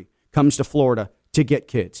country comes to Florida to get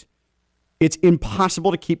kids. It's impossible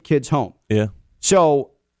to keep kids home. Yeah.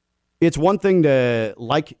 So it's one thing to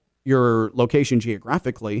like your location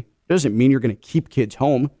geographically. It doesn't mean you're going to keep kids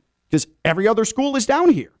home because every other school is down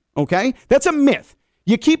here, okay? That's a myth.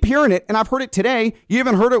 You keep hearing it, and I've heard it today. You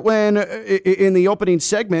even heard it when, in the opening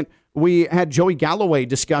segment, we had Joey Galloway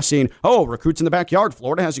discussing, recruits in the backyard.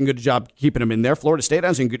 Florida hasn't done a good job keeping them in there. Florida State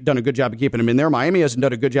hasn't done a good job of keeping them in there. Miami hasn't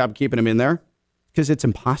done a good job of keeping them in there because it's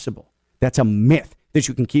impossible. That's a myth that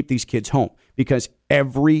you can keep these kids home because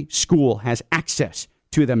every school has access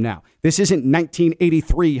to them now. This isn't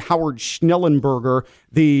 1983 Howard Schnellenberger,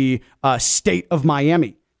 the state of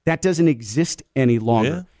Miami. That doesn't exist any longer.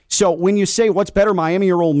 Yeah. So when you say what's better,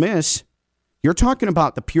 Miami or Ole Miss, you're talking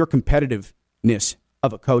about the pure competitiveness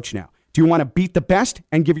of a coach now. Do you want to beat the best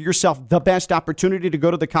and give yourself the best opportunity to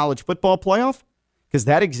go to the college football playoff? Because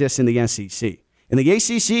that exists in the SEC. In the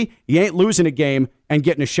ACC, you ain't losing a game and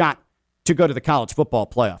getting a shot to go to the college football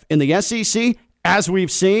playoff. In the SEC, as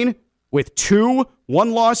we've seen, with 2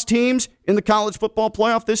 one-loss teams in the college football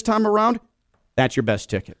playoff this time around, that's your best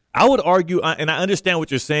ticket. I would argue, and I understand what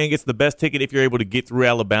you're saying, it's the best ticket if you're able to get through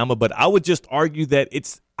Alabama, but I would just argue that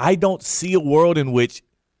I don't see a world in which,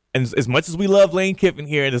 and as much as we love Lane Kiffin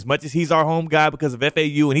here, and as much as he's our home guy because of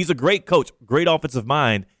FAU, and he's a great coach, great offensive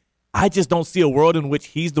mind, I just don't see a world in which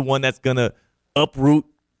he's the one that's going to uproot,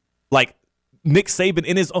 like, Nick Saban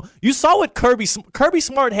in his own. You saw what Kirby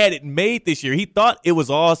Smart had it made this year. He thought it was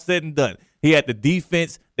all said and done. He had the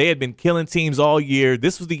defense. They had been killing teams all year.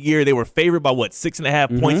 This was the year they were favored by,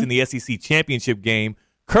 6.5 points in the SEC championship game.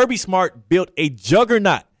 Kirby Smart built a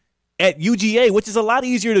juggernaut at UGA, which is a lot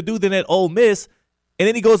easier to do than at Ole Miss. And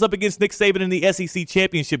then he goes up against Nick Saban in the SEC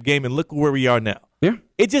championship game, and look where we are now. Yeah.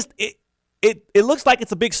 It looks like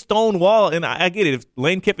it's a big stone wall, and I get it. If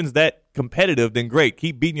Lane Kiffin's that competitive, then great.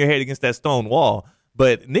 Keep beating your head against that stone wall.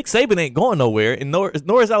 But Nick Saban ain't going nowhere, and nor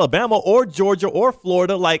is Alabama or Georgia or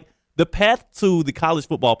Florida. Like, the path to the college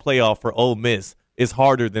football playoff for Ole Miss is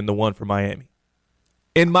harder than the one for Miami,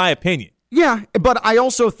 in my opinion. Yeah, but I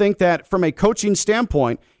also think that from a coaching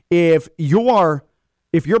standpoint, if you're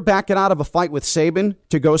backing out of a fight with Saban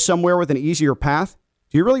to go somewhere with an easier path,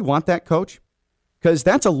 do you really want that, coach? Because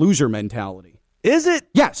that's a loser mentality. Is it?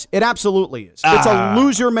 Yes, it absolutely is. It's a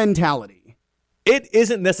loser mentality. It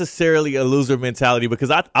isn't necessarily a loser mentality because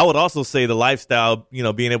I would also say the lifestyle,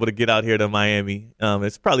 being able to get out here to Miami,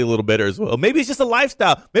 it's probably a little better as well. Maybe it's just a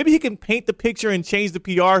lifestyle. Maybe he can paint the picture and change the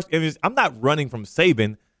PR. I'm not running from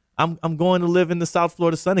Saban. I'm going to live in the South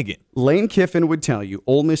Florida sun again. Lane Kiffin would tell you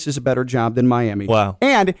Ole Miss is a better job than Miami. Wow.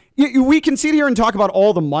 And we can sit here and talk about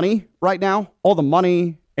all the money right now, all the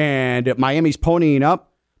money, and Miami's ponying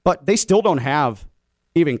up, but they still don't have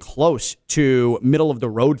even close to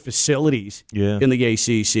middle-of-the-road facilities in the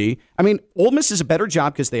ACC. I mean, Ole Miss is a better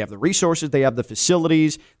job because they have the resources, they have the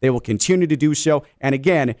facilities, they will continue to do so. And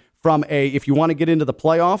again, if you want to get into the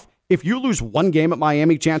playoff, if you lose one game at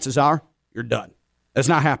Miami, chances are you're done. That's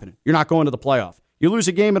not happening. You're not going to the playoff. You lose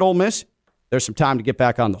a game at Ole Miss, there's some time to get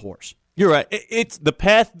back on the horse. You're right. It's the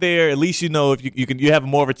path there. At least if you have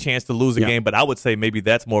more of a chance to lose a game. But I would say maybe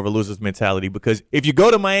that's more of a loser's mentality because if you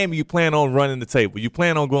go to Miami, you plan on running the table. You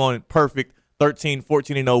plan on going perfect, 13,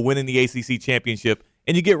 14-0, winning the ACC championship,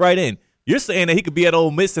 and you get right in. You're saying that he could be at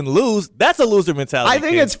Ole Miss and lose. That's a loser mentality. I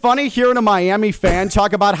think it's funny hearing a Miami fan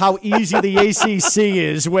talk about how easy the ACC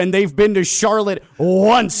is when they've been to Charlotte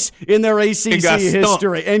once in their ACC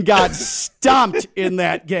history and got stomped in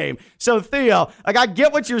that game. So, Theo, I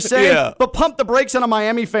get what you're saying, but pump the brakes on a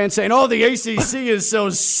Miami fan saying, oh, the ACC is so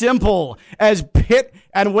simple as Pitt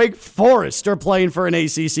and Wake Forest are playing for an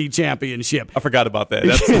ACC championship. I forgot about that.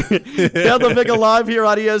 LaVicka Live here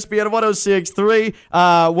on ESPN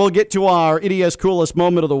 106.3. We'll get to our EDS Coolest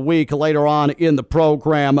Moment of the Week later on in the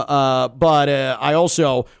program, but I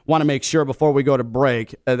also want to make sure before we go to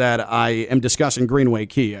break that I am discussing Greenway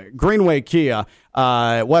Kia. Greenway Kia,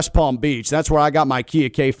 West Palm Beach. That's where I got my Kia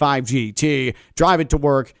K5 GT. Drive it to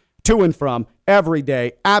work, to and from, every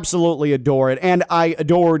day. Absolutely adore it. And I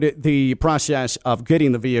adored the process of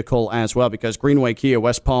getting the vehicle as well, because Greenway Kia,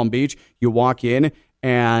 West Palm Beach, you walk in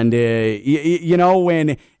and, you know,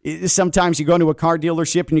 when sometimes you go into a car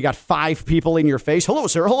dealership and you got 5 people in your face. Hello,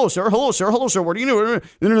 sir. Hello, sir. Hello, sir. Hello, sir. What do you know?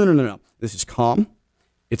 No. This is calm.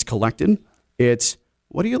 It's collected. It's,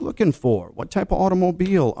 what are you looking for? What type of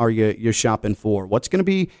automobile are you shopping for? What's going to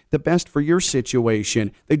be the best for your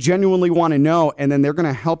situation? They genuinely want to know, and then they're going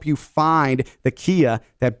to help you find the Kia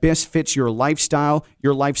that best fits your lifestyle,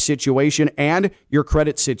 your life situation, and your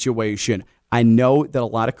credit situation. I know that a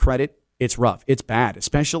lot of credit, it's rough. It's bad,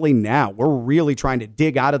 especially now. We're really trying to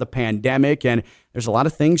dig out of the pandemic, and there's a lot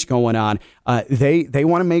of things going on. They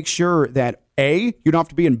want to make sure that, A, you don't have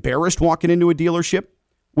to be embarrassed walking into a dealership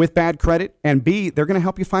with bad credit, and B, they're going to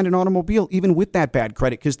help you find an automobile even with that bad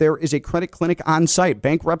credit, because there is a credit clinic on site.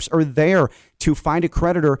 Bank reps are there to find a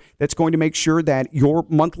creditor that's going to make sure that your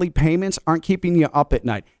monthly payments aren't keeping you up at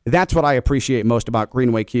night. That's what I appreciate most about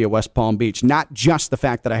Greenway Kia West Palm Beach, not just the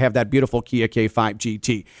fact that I have that beautiful Kia K5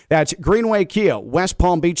 GT. That's Greenway Kia,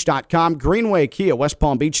 westpalmbeach.com, Greenway Kia,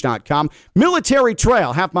 westpalmbeach.com, Military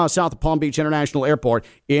Trail, half mile south of Palm Beach International Airport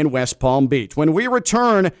in West Palm Beach. When we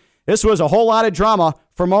return, this was a whole lot of drama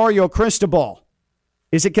for Mario Cristobal.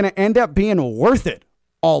 Is it going to end up being worth it,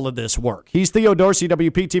 all of this work? He's Theo Dorsey,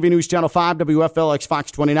 WPTV News Channel 5, WFLX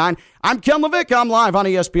Fox 29. I'm Ken LaVicka. I'm live on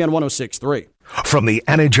ESPN 106.3. From the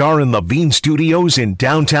Anajar and Levine Studios in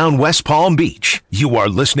downtown West Palm Beach, you are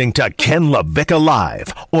listening to Ken LaVicka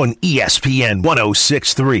Live on ESPN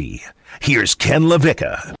 106.3. Here's Ken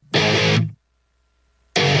LaVicka.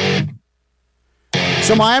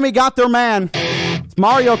 So Miami got their man. It's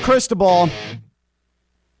Mario Cristobal.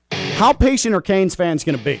 How patient are Canes fans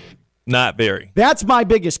going to be? Not very. That's my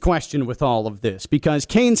biggest question with all of this, because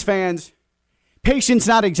Canes fans, patience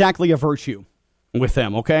not exactly a virtue with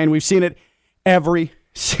them, okay? And we've seen it every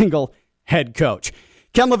single head coach.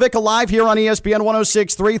 Ken LaVicka Live here on ESPN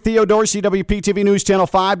 106.3, Theo Dorsey, WPTV News Channel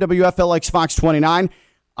 5, WFLX Fox 29.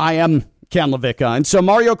 I am Ken LaVicka. And so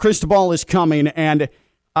Mario Cristobal is coming, and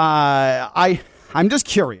I'm just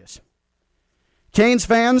curious. Canes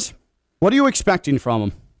fans, what are you expecting from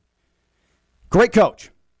him? Great coach,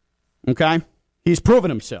 okay? He's proven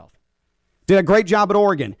himself. Did a great job at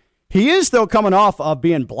Oregon. He is, though, coming off of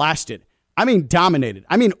being blasted. I mean, dominated.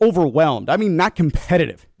 I mean, overwhelmed. I mean, not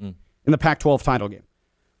competitive in the Pac-12 title game.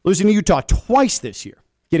 Losing to Utah twice this year.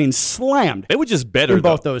 Getting slammed. They were just better, in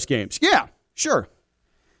both those games. Yeah, sure.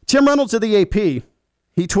 Tim Reynolds of the AP, he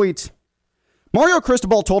tweets, Mario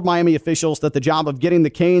Cristobal told Miami officials that the job of getting the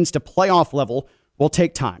Canes to playoff level will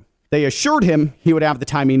take time. They assured him he would have the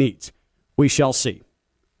time he needs. We shall see.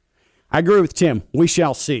 I agree with Tim. We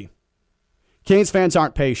shall see. Canes fans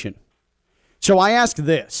aren't patient. So I ask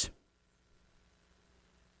this.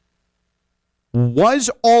 Was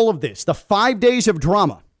all of this, the 5 days of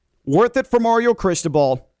drama, worth it for Mario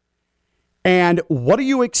Cristobal? And what are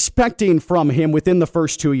you expecting from him within the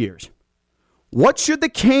first 2 years? What should the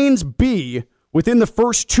Canes be within the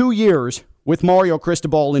first 2 years with Mario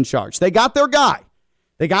Cristobal in charge? They got their guy.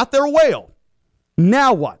 They got their whale.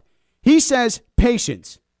 Now what? He says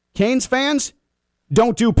patience. Canes fans,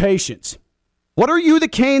 don't do patience. What are you, the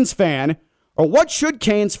Canes fan, or what should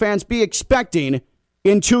Canes fans be expecting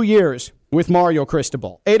in 2 years with Mario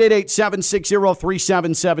Cristobal?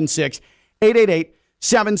 888-760-3776.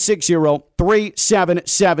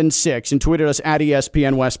 888-760-3776. And tweeted us at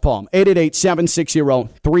ESPN West Palm.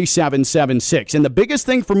 888-760-3776. And the biggest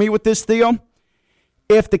thing for me with this, Theo,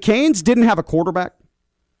 if the Canes didn't have a quarterback,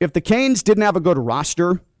 if the Canes didn't have a good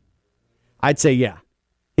roster, I'd say, yeah,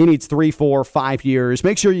 he needs 3, 4, 5 years.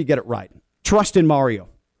 Make sure you get it right. Trust in Mario.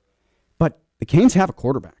 But the Canes have a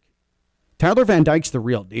quarterback. Tyler Van Dyke's the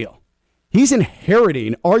real deal. He's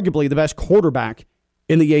inheriting arguably the best quarterback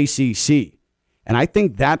in the ACC. And I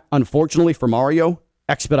think that, unfortunately for Mario,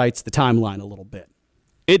 expedites the timeline a little bit.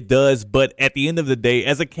 It does, but at the end of the day,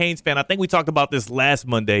 as a Canes fan, I think we talked about this last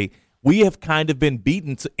Monday, we have kind of been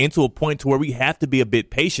beaten into a point to where we have to be a bit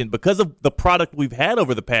patient because of the product we've had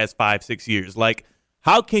over the past 5-6 years. Like,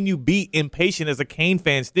 How can you be impatient as a Kane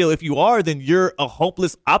fan still? If you are, then you're a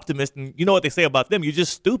hopeless optimist, and you know what they say about them. You're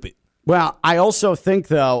just stupid. Well, I also think,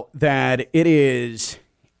 though, that it is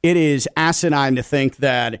asinine to think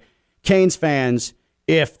that Canes fans,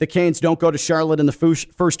 if the Canes don't go to Charlotte in the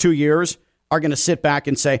first 2 years, are going to sit back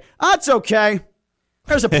and say, it's okay.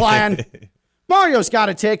 There's a plan. Mario's got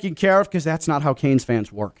it taken care of, because that's not how Canes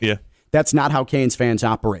fans work. Yeah. That's not how Canes fans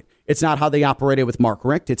operate. It's not how they operated with Mark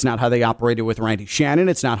Richt. It's not how they operated with Randy Shannon.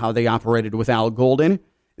 It's not how they operated with Al Golden.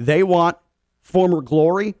 They want former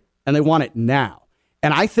glory, and they want it now.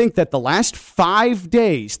 And I think that the last 5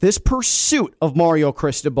 days, this pursuit of Mario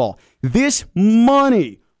Cristobal, this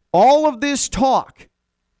money, all of this talk,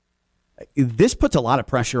 this puts a lot of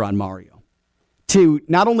pressure on Mario to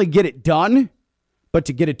not only get it done, but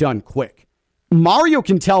to get it done quick. Mario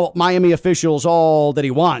can tell Miami officials all that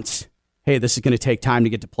he wants. Hey, this is going to take time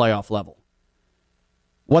to get to playoff level.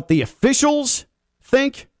 What the officials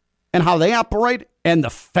think and how they operate, and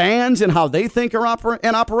the fans and how they think and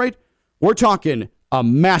operate, we're talking a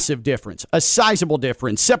massive difference, a sizable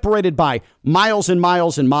difference, separated by miles and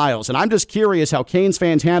miles and miles. And I'm just curious how Canes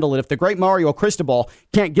fans handle it if the great Mario Cristobal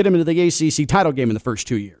can't get him into the ACC title game in the first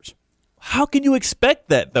 2 years. How can you expect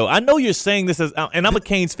that, though? I know you're saying this as, and I'm a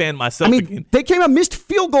Canes fan myself. I mean, they came a missed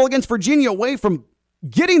field goal against Virginia away from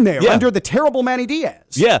getting there under the terrible Manny Diaz.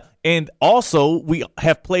 Yeah, and also we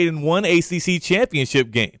have played in one ACC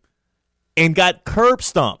championship game and got curb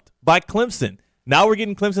stomped by Clemson. Now we're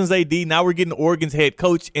getting Clemson's AD. Now we're getting Oregon's head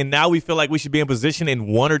coach, and now we feel like we should be in position in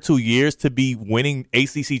 1 or 2 years to be winning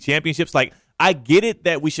ACC championships. Like, I get it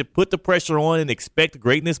that we should put the pressure on and expect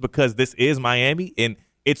greatness because this is Miami, and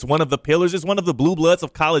it's one of the pillars. It's one of the blue bloods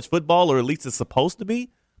of college football, or at least it's supposed to be.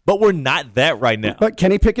 But we're not that right now. But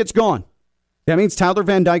Kenny Pickett's gone. That means Tyler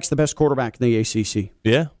Van Dyke's the best quarterback in the ACC.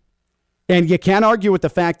 Yeah. And you can't argue with the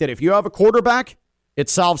fact that if you have a quarterback, it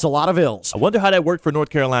solves a lot of ills. I wonder how that worked for North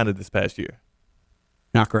Carolina this past year.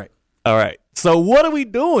 Not great. All right. So what are we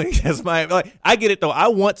doing? I get it, though. I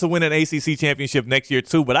want to win an ACC championship next year,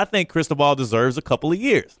 too, but I think Cristobal deserves a couple of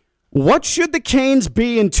years. What should the Canes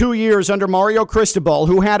be in 2 years under Mario Cristobal,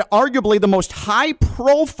 who had arguably the most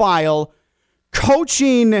high-profile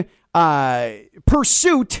coaching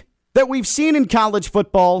pursuit that we've seen in college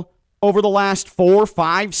football over the last 4,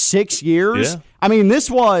 5, 6 years? Yeah. I mean, this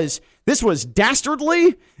was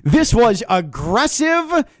dastardly. This was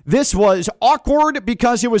aggressive. This was awkward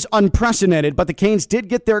because it was unprecedented, but the Canes did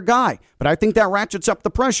get their guy. But I think that ratchets up the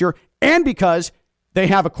pressure, and because they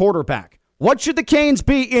have a quarterback. What should the Canes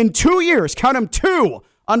be in 2 years? Count them 2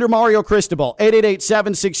 under Mario Cristobal.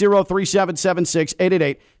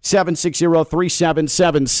 888-760-3776.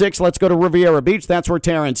 888-760-3776. Let's go to Riviera Beach. That's where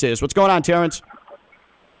Terrence is. What's going on, Terrence?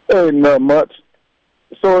 Hey, not much.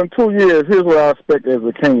 So in 2 years, here's what I expect as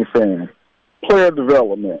a Canes fan. Player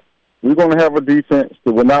development. We're going to have a defense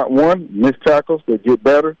that will not, 1, miss tackles, that get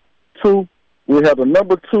better. 2, we'll have the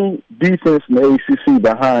number 2 defense in the ACC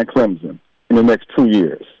behind Clemson in the next 2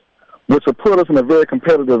 years, which will put us in a very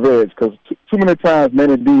competitive edge because too many times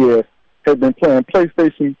Manny Diaz has been playing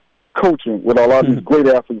PlayStation coaching with a lot of these great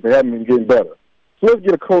athletes that haven't been getting better. So let's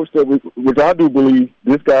get a coach that, which I do believe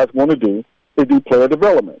this guy's going to do, is do player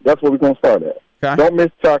development. That's what we're going to start at. Okay. Don't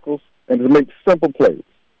miss tackles and just make simple plays.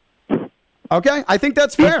 Okay, I think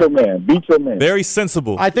that's fair. Beat your man. Very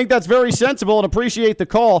sensible. I think that's very sensible and appreciate the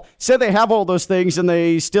call. Said they have all those things and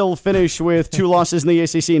they still finish with 2 losses in the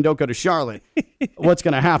ACC and don't go to Charlotte. What's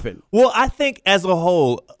going to happen? Well, I think as a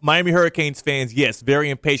whole, Miami Hurricanes fans, yes, very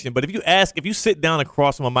impatient. But if you sit down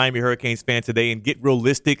across from a Miami Hurricanes fan today and get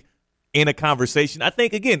realistic in a conversation, I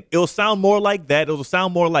think, again, it'll sound more like that. It'll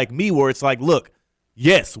sound more like me where it's like, look,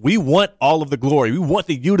 yes, we want all of the glory. We want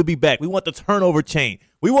the U to be back. We want the turnover chain.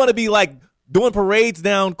 We want to be like doing parades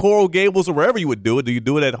down Coral Gables or wherever you would do it. Do you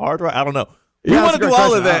do it at Hard Rock? I don't know. We want to do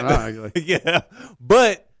all of that. Yeah.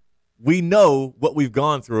 But we know what we've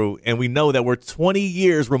gone through, and we know that we're 20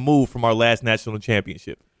 years removed from our last national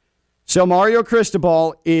championship. So Mario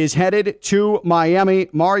Cristobal is headed to Miami.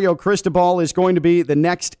 Mario Cristobal is going to be the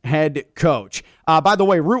next head coach. By the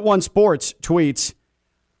way, Route 1 Sports tweets,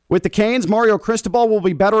 with the Canes, Mario Cristobal will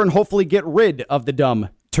be better and hopefully get rid of the dumb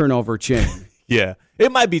turnover chain. Yeah.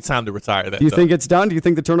 It might be time to retire that. Do you think it's done? Do you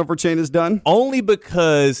think the turnover chain is done? Only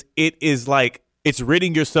because it is like it's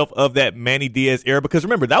ridding yourself of that Manny Diaz era. Because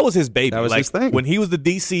remember, that was his baby. That was his thing. When he was the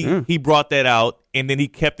DC, he brought that out, and then he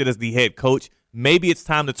kept it as the head coach. Maybe it's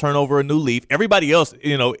time to turn over a new leaf. Everybody else,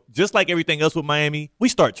 just like everything else with Miami, we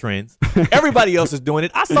start trends. Everybody else is doing it.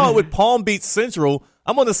 I saw it with Palm Beach Central.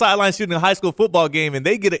 I'm on the sideline shooting a high school football game, and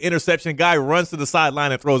they get an interception. Guy runs to the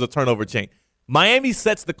sideline and throws a turnover chain. Miami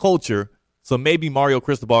sets the culture So maybe Mario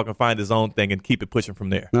Cristobal can find his own thing and keep it pushing from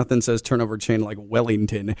there. Nothing says turnover chain like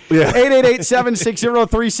Wellington. Yeah.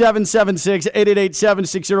 888-760-3776,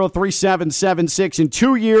 888-760-3776. In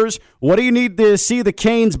 2 years, what do you need to see the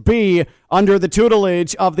Canes be under the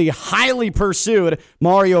tutelage of the highly pursued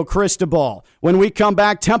Mario Cristobal? When we come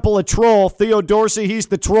back, Temple of Troll, Theo Dorsey, he's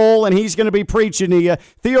the troll, and he's going to be preaching to you.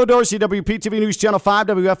 Theo Dorsey, WPTV News Channel 5,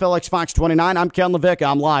 WFLX Fox 29. I'm Ken LaVicka.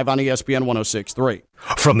 I'm live on ESPN 106.3.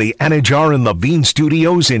 From the Anajar and Levine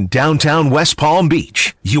Studios in downtown West Palm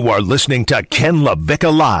Beach, you are listening to Ken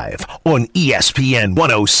LaVicka Live on ESPN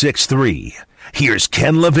 106.3. Here's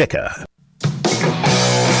Ken LaVicka.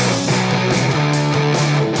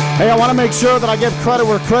 Hey, I want to make sure that I give credit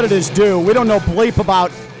where credit is due. We don't know bleep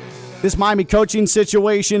about this Miami coaching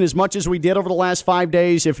situation as much as we did over the last 5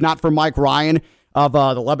 days, if not for Mike Ryan of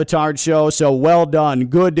the Le Batard Show. So well done.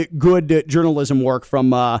 Good journalism work from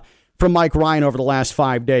Mike Ryan over the last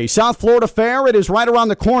 5 days. South Florida Fair, it is right around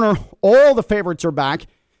the corner. All the favorites are back.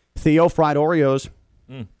 Theo, fried Oreos,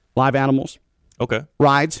 live animals,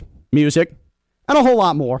 rides, music, and a whole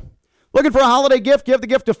lot more. Looking for a holiday gift? Give the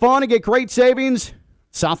gift of fun and get great savings.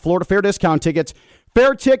 South Florida Fair discount tickets.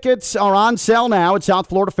 Fair tickets are on sale now at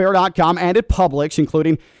southfloridafair.com and at Publix,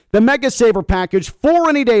 including the Mega Saver package, 4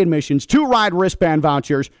 any-day admissions, 2 ride wristband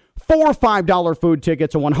vouchers, 4 $5 food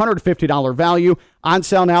tickets, a $150 value. On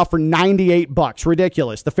sale now for $98.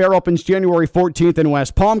 Ridiculous. The fair opens January 14th in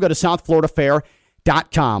West Palm. Go to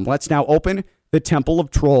southfloridafair.com. Let's now open the Temple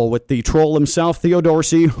of Troll with the troll himself, Theo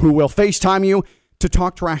Dorsey, who will FaceTime you to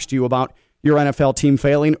talk trash to you about your NFL team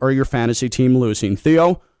failing or your fantasy team losing.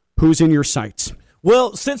 Theo, who's in your sights?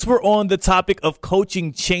 Well, since we're on the topic of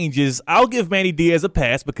coaching changes, I'll give Manny Diaz a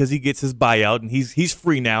pass because he gets his buyout and he's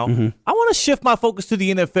free now. I want to shift my focus to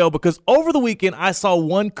the NFL because over the weekend I saw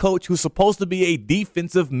one coach who's supposed to be a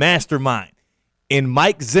defensive mastermind in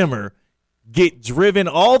Mike Zimmer get driven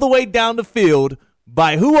all the way down the field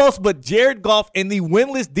by who else but Jared Goff and the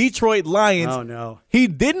winless Detroit Lions. Oh, no. He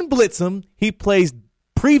didn't blitz him. He plays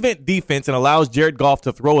prevent defense and allows Jared Goff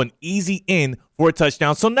to throw an easy in for a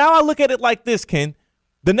touchdown. So now I look at it like this, Ken.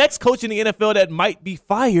 The next coach in the NFL that might be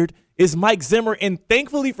fired is Mike Zimmer, and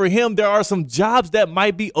thankfully for him, there are some jobs that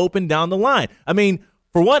might be open down the line. I mean,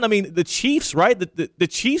 for one, the Chiefs, right? The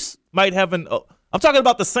Chiefs might have I'm talking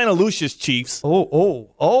about the Santa Lucia's Chiefs.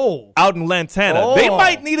 Out in Lantana. They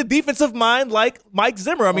might need a defensive mind like Mike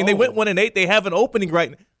Zimmer. They went 1-8. They have an opening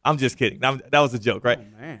right now. I'm just kidding. That was a joke, right?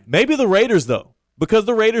 Maybe the Raiders, though. Because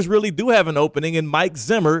the Raiders really do have an opening, and Mike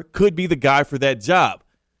Zimmer could be the guy for that job.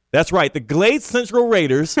 That's right. The Glade Central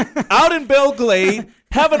Raiders out in Belle Glade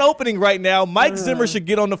have an opening right now. Mike Zimmer should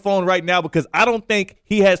get on the phone right now because I don't think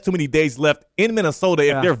he has too many days left in Minnesota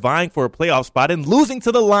if they're vying for a playoff spot and losing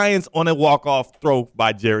to the Lions on a walk-off throw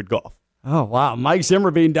by Jared Goff. Oh, wow. Mike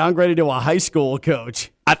Zimmer being downgraded to a high school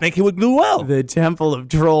coach. I think he would do well. The Temple of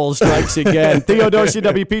Trolls strikes again. Theo Dorsey,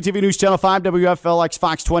 WPTV News Channel 5, WFLX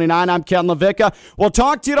Fox 29. I'm Ken LaVicka. We'll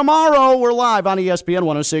talk to you tomorrow. We're live on ESPN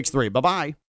 106.3. Bye-bye.